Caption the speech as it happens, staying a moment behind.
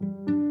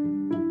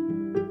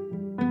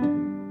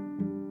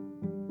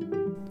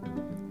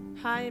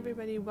Hi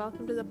everybody,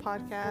 welcome to the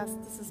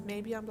podcast. This is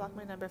Maybe Unblock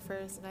My Number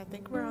First, and I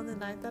think we're on the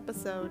 9th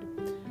episode.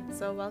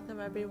 So welcome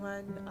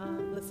everyone,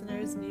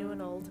 listeners new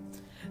and old.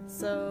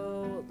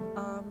 So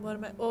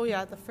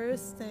the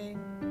first thing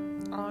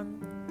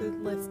on the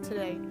list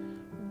today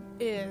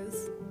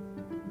is,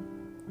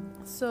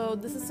 so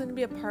this is going to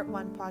be a part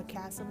 1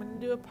 podcast. I'm going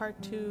to do a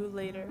part 2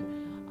 later.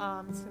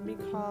 It's going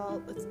to be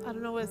called, I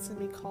don't know what it's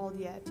going to be called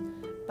yet,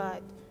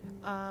 but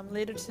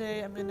later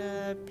today I'm going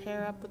to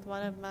pair up with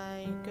one of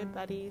my good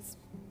buddies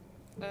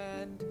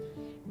and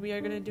we are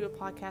going to do a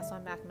podcast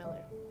on Mac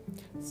Miller.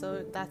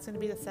 So that's going to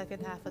be the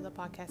second half of the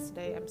podcast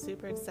today. I'm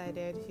super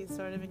excited. He's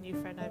sort of a new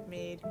friend I've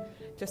made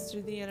just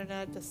through the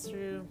internet, just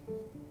through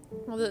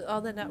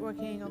all the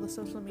networking, all the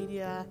social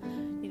media.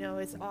 You know,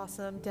 it's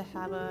awesome to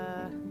have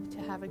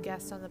a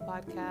guest on the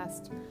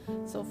podcast.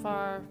 So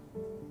far,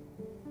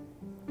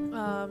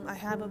 I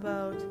have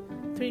about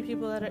 3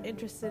 people that are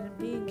interested in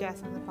being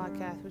guests on the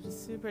podcast, which is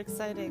super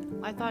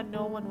exciting. I thought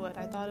no one would.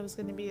 I thought it was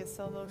going to be a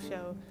solo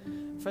show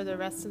for the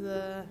rest of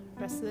the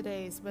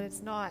days, but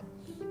it's not.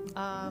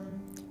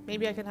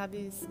 Maybe I can have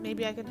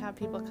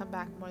people come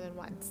back more than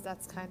once.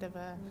 That's kind of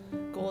a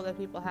goal that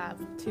people have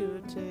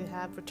to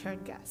have return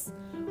guests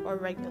or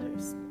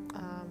regulars,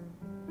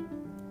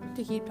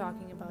 to keep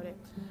talking about it,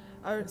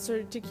 or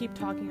sort of to keep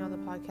talking on the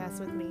podcast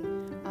with me,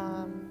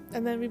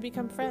 and then we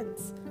become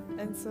friends,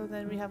 and so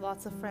then we have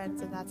lots of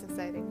friends, and that's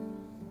exciting.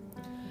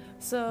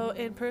 So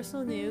in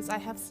personal news, I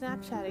have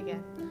Snapchat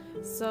again.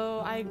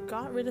 So I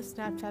got rid of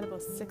Snapchat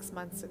about 6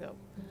 months ago,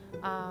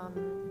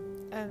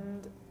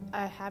 and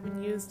I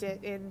haven't used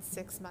it in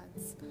 6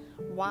 months.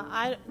 Why?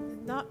 I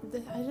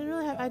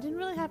didn't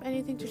really have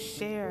anything to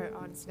share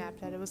on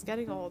Snapchat. It was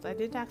getting old. I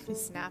don't actually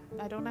snap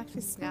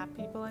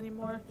people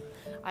anymore.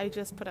 I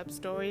just put up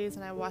stories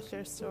and I watch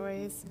their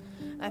stories.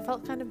 I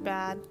felt kind of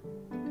bad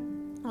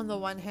on the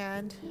one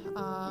hand,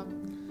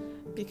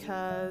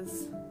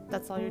 because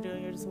that's all you're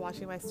doing. You're just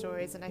watching my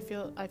stories, and I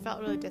felt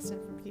really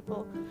distant from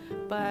people.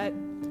 But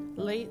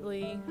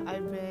lately,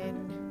 I've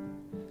been,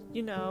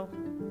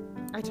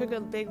 I took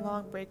a big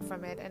long break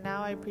from it, and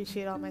now I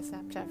appreciate all my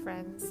Snapchat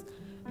friends.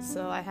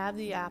 So I have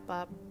the app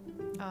up.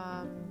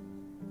 I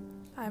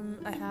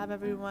have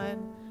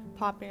everyone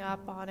popping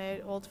up on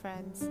it, old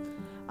friends,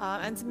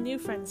 and some new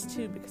friends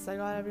too, because I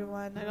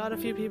got a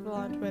few people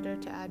on Twitter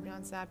to add me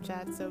on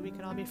Snapchat, so we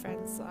can all be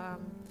friends.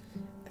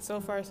 So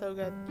far, so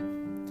good.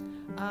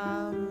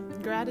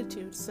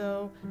 Gratitude.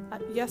 So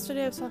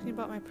yesterday I was talking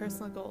about my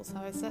personal goals,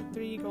 how I set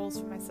 3 goals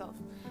for myself.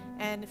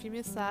 And if you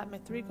missed that, my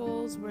 3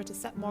 goals were to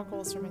set more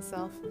goals for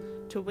myself,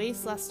 to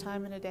waste less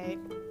time in a day,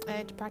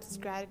 and to practice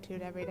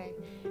gratitude every day,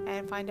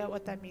 and find out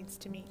what that means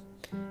to me.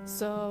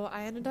 So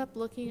I ended up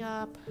looking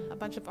up a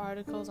bunch of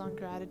articles on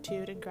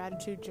gratitude and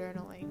gratitude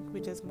journaling,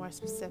 which is more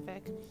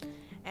specific,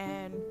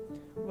 and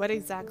what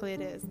exactly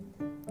it is.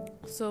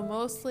 So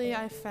mostly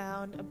I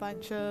found a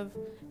bunch of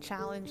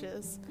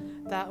challenges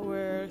that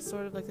were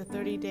sort of like the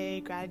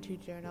 30-day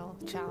gratitude journal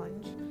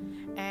challenge.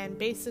 And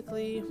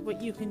basically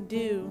what you can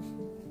do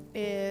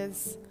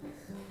is,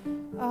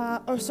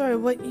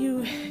 what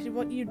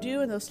you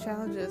do in those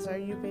challenges are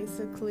you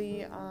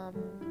basically,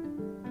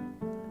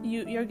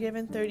 you're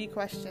given 30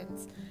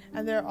 questions.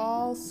 And they're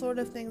all sort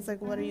of things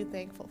like, what are you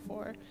thankful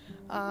for?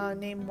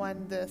 Name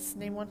one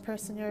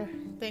person you're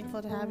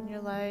thankful to have in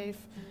your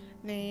life.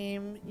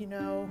 Name,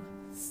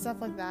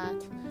 stuff like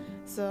that.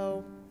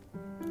 So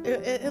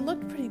it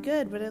looked pretty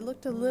good, but it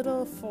looked a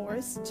little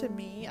forced to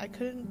me. I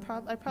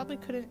probably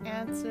couldn't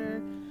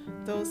answer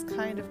those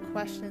kind of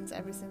questions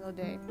every single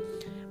day.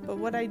 But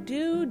what I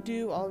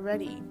do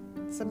already,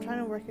 so I'm trying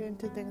to work it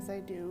into things I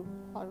do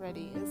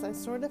already, is I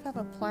sort of have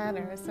a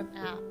planner. It's an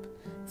app.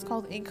 It's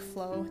called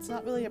InkFlow. It's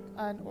not really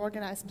an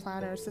organized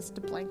planner. It's just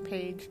a blank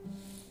page,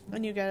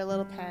 and you get a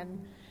little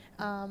pen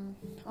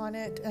on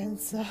it, and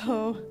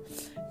so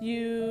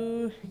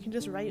you can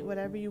just write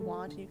whatever you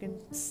want. You can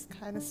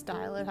kind of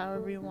style it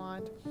however you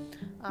want.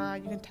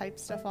 You can type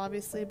stuff,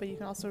 obviously, but you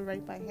can also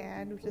write by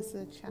hand, which is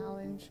the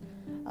challenge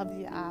of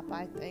the app,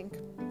 I think.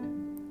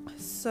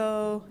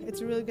 So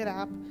it's a really good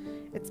app.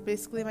 It's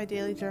basically my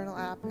daily journal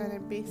app, and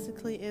it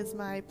basically is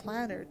my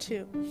planner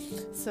too.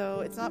 So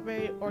it's not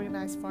very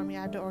organized for me.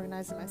 I have to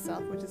organize it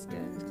myself, which is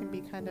good. It can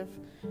be kind of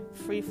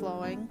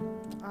free-flowing.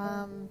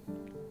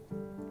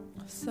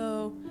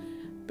 So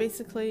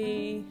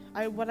basically,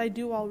 what I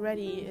do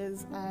already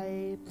is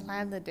I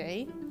plan the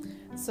day.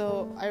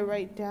 So I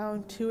write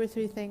down 2 or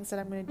 3 things that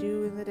I'm going to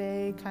do in the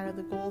day, kind of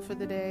the goal for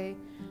the day,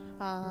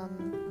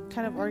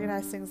 kind of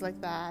organize things like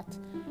that.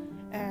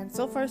 And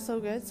so far, so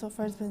good. So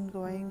far, it's been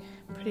going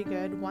pretty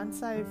good.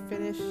 Once I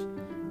finish,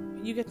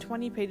 you get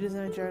 20 pages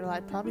in a journal.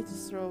 I'd probably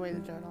just throw away the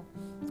journal.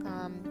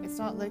 It's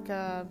not like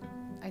I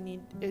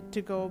need it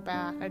to go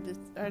back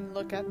and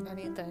look at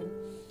anything.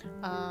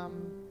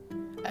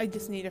 I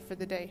just need it for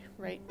the day,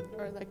 right?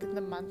 Or like in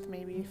the month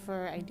maybe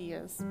for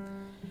ideas.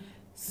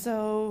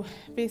 So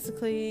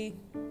basically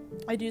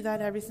I do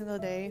that every single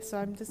day. So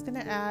I'm going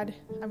to add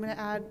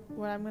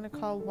what I'm going to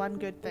call one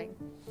good thing.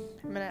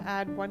 I'm going to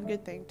add one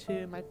good thing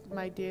to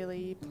my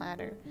daily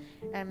planner.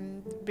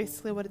 And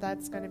basically what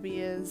that's going to be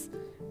is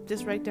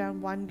just write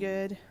down one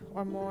good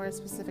or more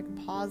specific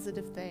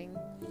positive thing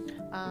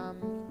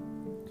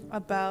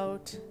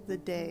about the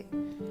day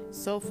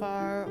so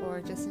far,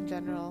 or just in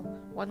general.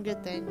 One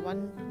good thing,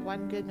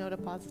 one good note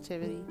of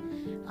positivity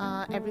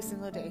every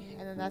single day.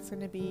 And then that's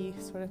going to be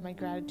sort of my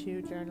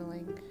gratitude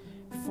journaling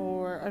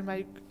for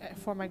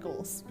my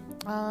goals.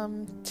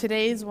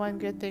 Today's one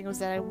good thing was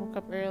that I woke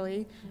up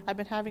early. I've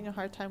been having a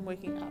hard time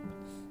waking up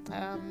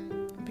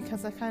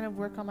because I kind of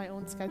work on my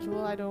own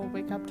schedule. I don't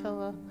wake up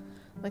till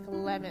like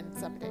 11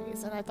 some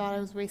days, and I thought I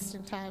was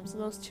wasting time, so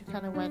those two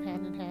kind of went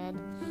hand in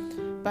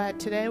hand. But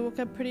today I woke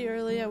up pretty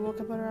early. I woke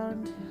up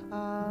around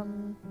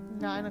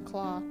 9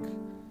 o'clock.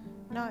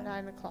 Not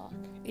 9 o'clock,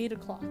 8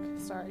 o'clock,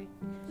 sorry.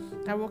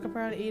 I woke up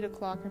around 8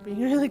 o'clock. I'm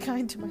being really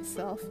kind to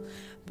myself.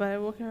 But I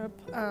woke up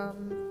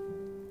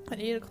at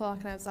 8 o'clock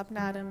and I was up and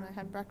at 'em, and I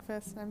had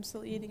breakfast and I'm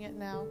still eating it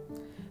now.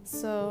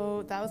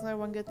 So that was my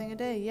one good thing a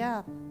day,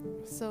 yeah.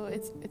 So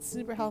it's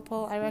super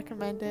helpful. I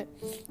recommend it.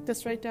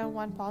 Just write down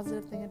one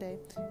positive thing a day,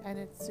 and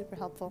it's super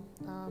helpful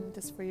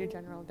just for your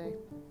general day.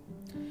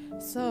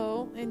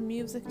 So in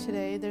music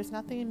today, there's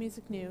nothing in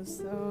music news,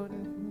 so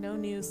no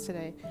news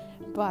today.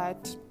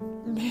 But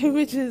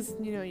which is,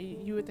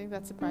 you would think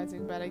that's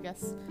surprising, but I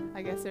guess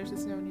there's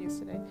just no news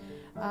today.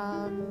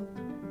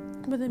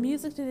 But the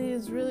music today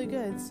is really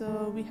good.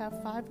 So we have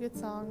 5 good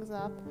songs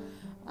up.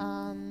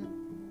 I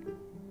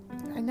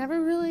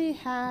never really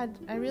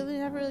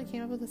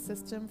came up with a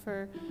system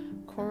for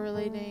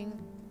corresponding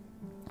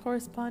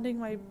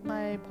my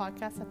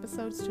podcast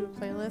episodes to a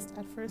playlist.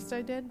 At first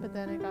I did, but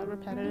then it got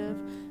repetitive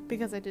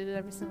because I did it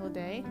every single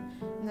day,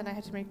 and then I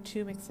had to make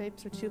 2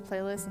 mixtapes or 2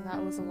 playlists, and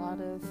that was a lot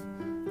of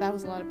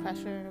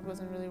pressure, and it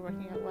wasn't really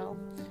working out well.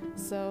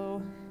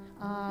 So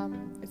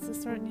it's the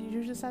sort,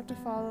 you just have to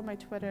follow my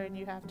Twitter, and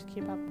you have to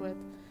keep up with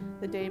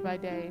the day by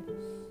day,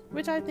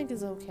 which I think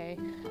is okay.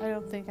 I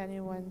don't think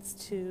anyone's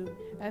too.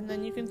 And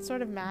then you can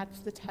sort of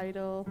match the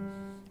title,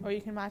 or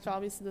you can match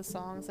obviously the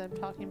songs that I'm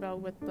talking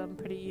about with them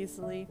pretty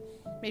easily,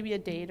 maybe a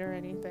date or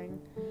anything.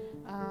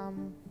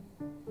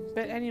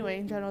 But anyway,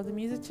 in general, the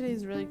music today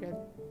is really good.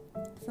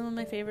 Some of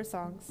my favorite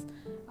songs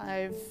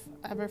I've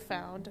ever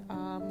found,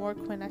 more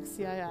Quinn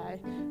XCII.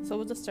 So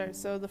we'll just start.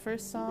 So the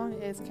first song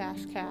is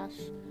Cash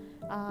Cash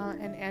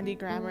and Andy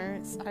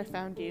Grammer's I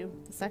Found You.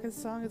 The second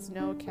song is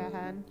Noah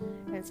Kahan,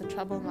 and it's A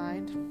Troubled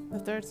Mind. The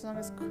third song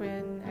is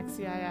Quinn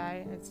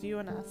XCII, and it's You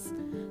and Us.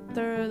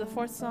 The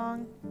fourth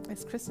song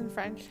is Kristen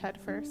French, Head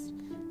First.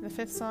 And the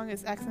fifth song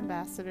is Ex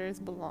Ambassadors,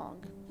 Belong.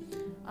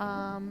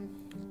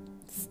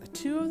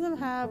 2 of them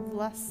have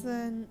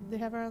they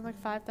have around like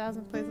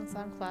 5,000 plays on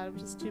SoundCloud,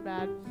 which is too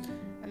bad.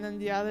 And then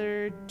the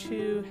other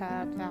 2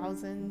 have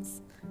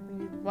thousands,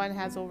 and one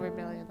has over 1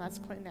 million. That's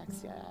Quinn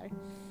XCII.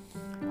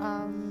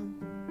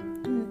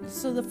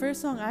 So the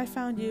first song, I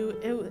Found You,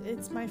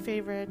 it's my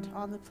favorite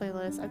on the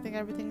playlist. I think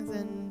everything's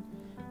in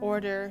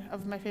order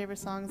of my favorite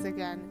songs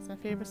again. It's my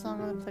favorite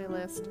song on the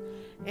playlist.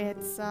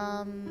 It's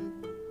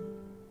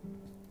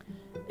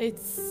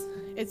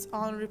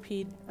on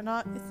repeat.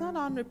 It's not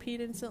on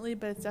repeat instantly,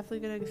 but it's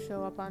definitely going to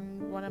show up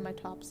on one of my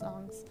top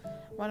songs,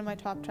 one of my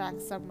top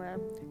tracks somewhere.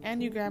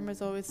 Andy Grammer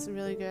is always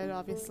really good,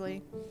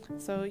 obviously,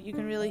 so you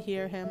can really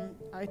hear him.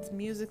 It's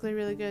musically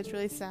really good. It's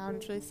really sound.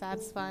 It's really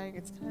satisfying.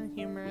 It's kind of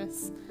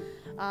humorous.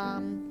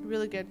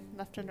 Really good,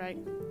 left and right.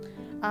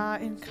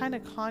 In kind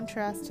of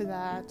contrast to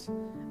that,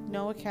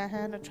 Noah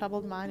Kahan, A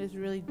Troubled Mind, is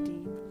really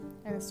deep,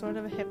 and it's sort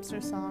of a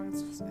hipster song.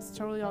 It's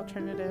totally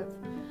alternative.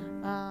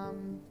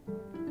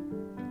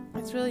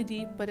 It's really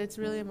deep, but it's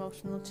really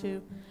emotional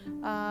too.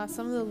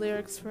 Some of the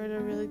lyrics for it are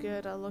really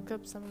good. I'll look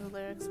up some of the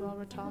lyrics while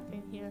we're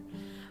talking here.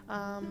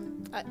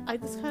 I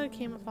just kind of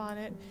came upon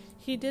it.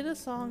 He did a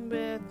song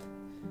with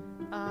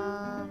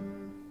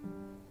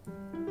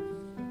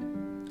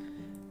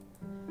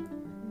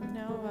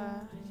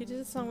he did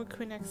a song with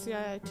Quinn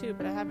XCII too,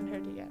 but I haven't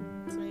heard it yet,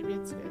 so maybe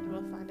it's good.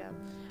 We'll find out.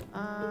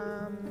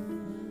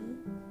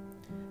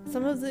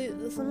 Some of the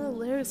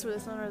lyrics for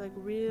this song are like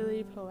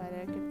really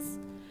poetic. It's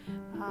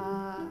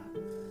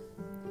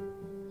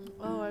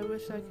I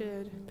wish I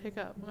could pick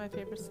up my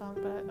favorite song,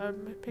 or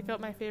pick up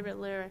my favorite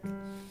lyric.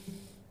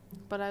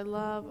 But I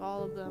love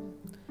all of them.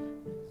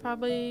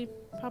 Probably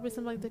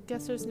something like that.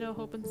 Guess there's no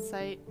hope in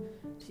sight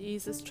to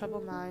ease this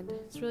troubled mind.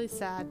 It's really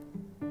sad,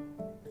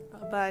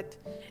 but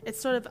it's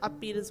sort of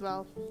upbeat as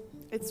well.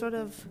 It sort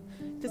of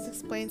just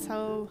explains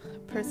how a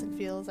person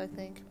feels, I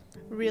think,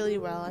 really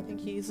well. I think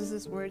he uses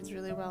his words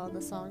really well in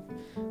the song,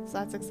 so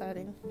that's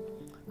exciting.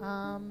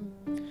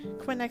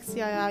 Quinn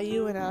XCII,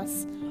 You and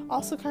Us,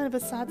 also kind of a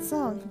sad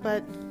song,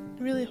 but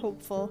really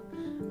hopeful.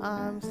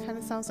 Kind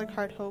of sounds like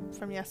Heart Hope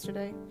from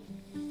yesterday.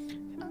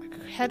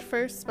 Head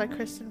First by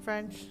Kristen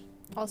French,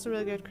 also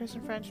really good.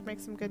 Kristen French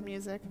makes some good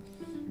music.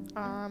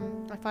 I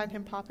find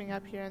him popping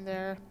up here and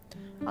there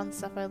on the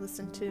stuff I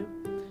listen to.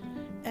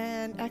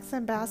 And Ex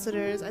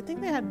Ambassadors, I think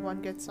they had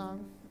one good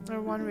song,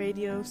 or one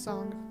radio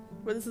song,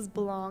 where this is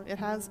Belong. It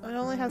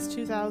only has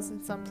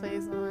 2,000 some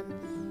plays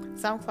on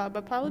SoundCloud,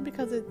 but probably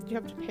because you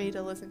have to pay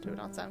to listen to it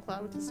on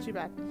SoundCloud, which is too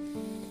bad.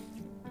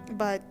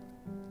 But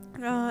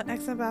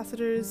Ex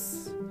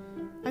Ambassadors,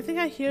 I think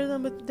I hear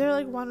them, but they're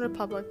like One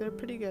Republic. They're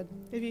pretty good.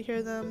 If you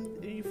hear them,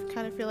 you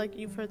kind of feel like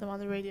you've heard them on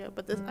the radio.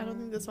 But I don't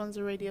think this one's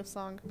a radio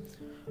song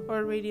or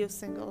a radio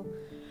single.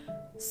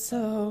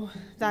 So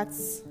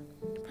that's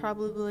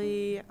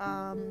probably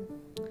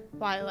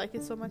why I like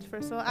it so much.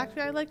 First of all,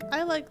 actually,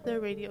 I like their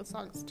radio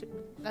songs too.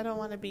 I don't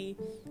want to be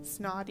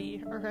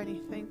snotty or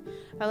anything.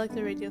 I like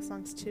their radio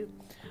songs too.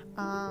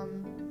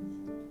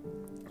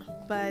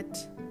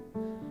 But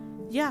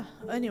yeah.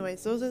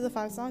 Anyways, those are the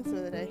 5 songs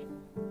for the day.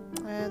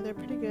 And they're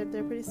pretty good.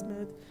 They're pretty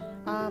smooth.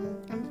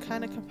 I'm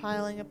kind of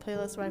compiling a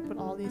playlist where I put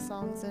all these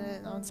songs in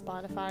it on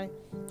Spotify,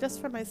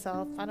 just for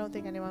myself. I don't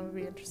think anyone would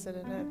be interested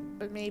in it,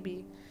 but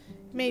maybe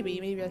I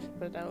should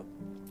put it out.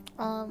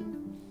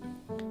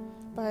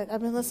 But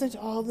I've been listening to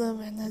all of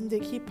them, and then they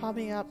keep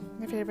popping up,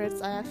 my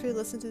favorites. I actually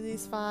listened to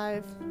these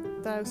 5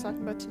 that I was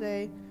talking about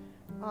today,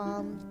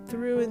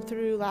 through and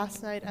through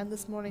last night and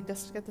this morning,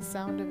 just to get the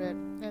sound of it.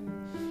 And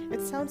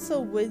it sounds so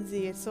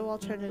woodsy, it's so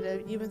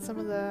alternative. Even some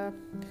of the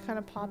kind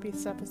of poppy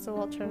stuff is so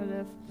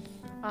alternative.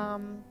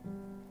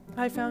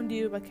 I Found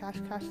You by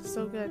Cash Cash is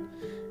so good.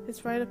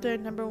 It's right up there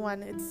at number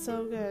 1. It's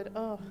so good.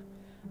 Oh,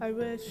 I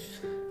wish.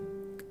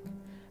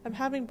 I'm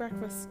having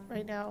breakfast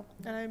right now,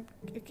 and I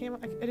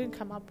didn't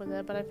come up with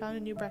it, but I found a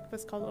new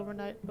breakfast called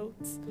Overnight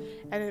Oats,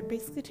 and it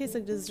basically tastes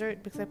like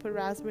dessert because I put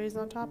raspberries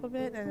on top of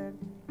it, and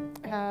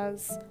it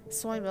has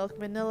soy milk,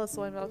 vanilla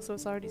soy milk, so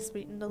it's already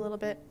sweetened a little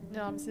bit.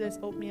 And obviously there's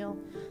oatmeal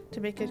to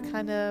make it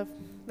kind of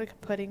like a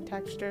pudding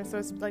texture, so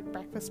it's like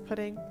breakfast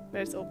pudding, but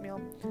it's oatmeal.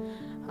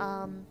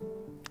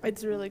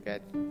 It's really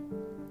good.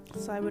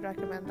 So I would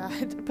recommend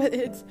that. But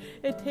it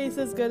tastes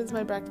as good as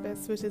my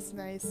breakfast, which is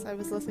nice. I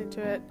was listening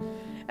to it,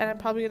 and I'm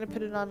probably going to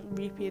put it on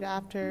repeat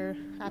after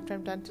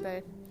I'm done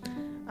today.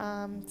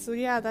 So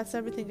yeah, that's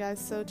everything, guys.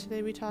 So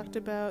today we talked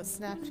about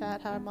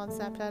Snapchat, how I'm on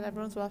Snapchat.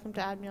 Everyone's welcome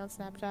to add me on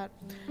Snapchat.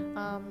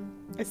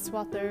 It's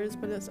Swathers,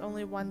 but it's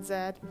only 1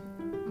 Z.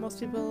 Most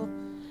people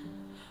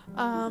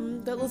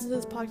that listen to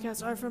this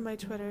podcast are from my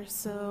Twitter,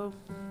 so...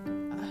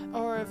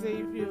 or if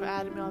you've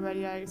added me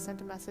already, I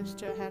sent a message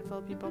to a handful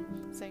of people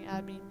saying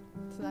add me,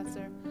 so that's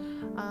there.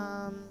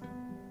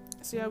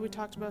 So yeah, we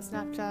talked about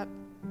Snapchat,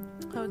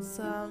 how it's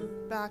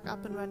back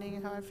up and running,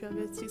 and how I feel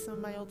good to see some of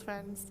my old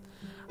friends.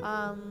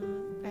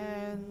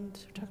 And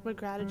we talked about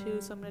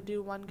gratitude, so I'm gonna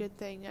do 1 good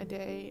thing a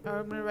day,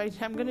 or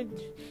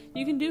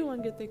you can do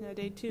 1 good thing a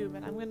day too,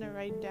 but I'm gonna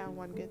write down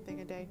 1 good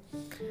thing a day.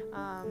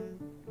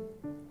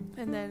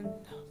 And then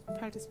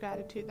practice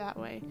gratitude that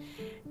way.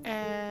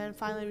 And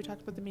finally, we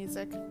talked about the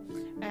music.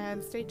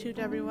 And stay tuned,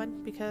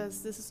 everyone,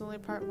 because this is only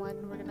part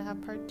 1. We're going to have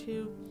part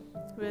 2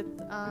 with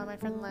my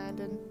friend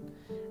Landon,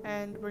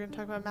 and we're going to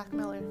talk about Mac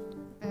Miller.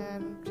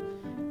 And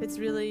it's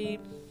really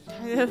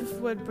kind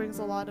of what brings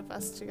a lot of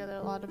us together,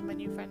 a lot of my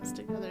new friends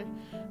together.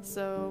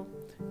 So,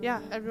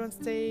 yeah, everyone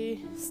stay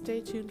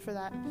tuned for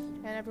that.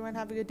 And everyone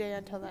have a good day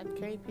until then,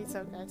 okay? Peace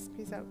out, guys.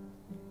 Peace out.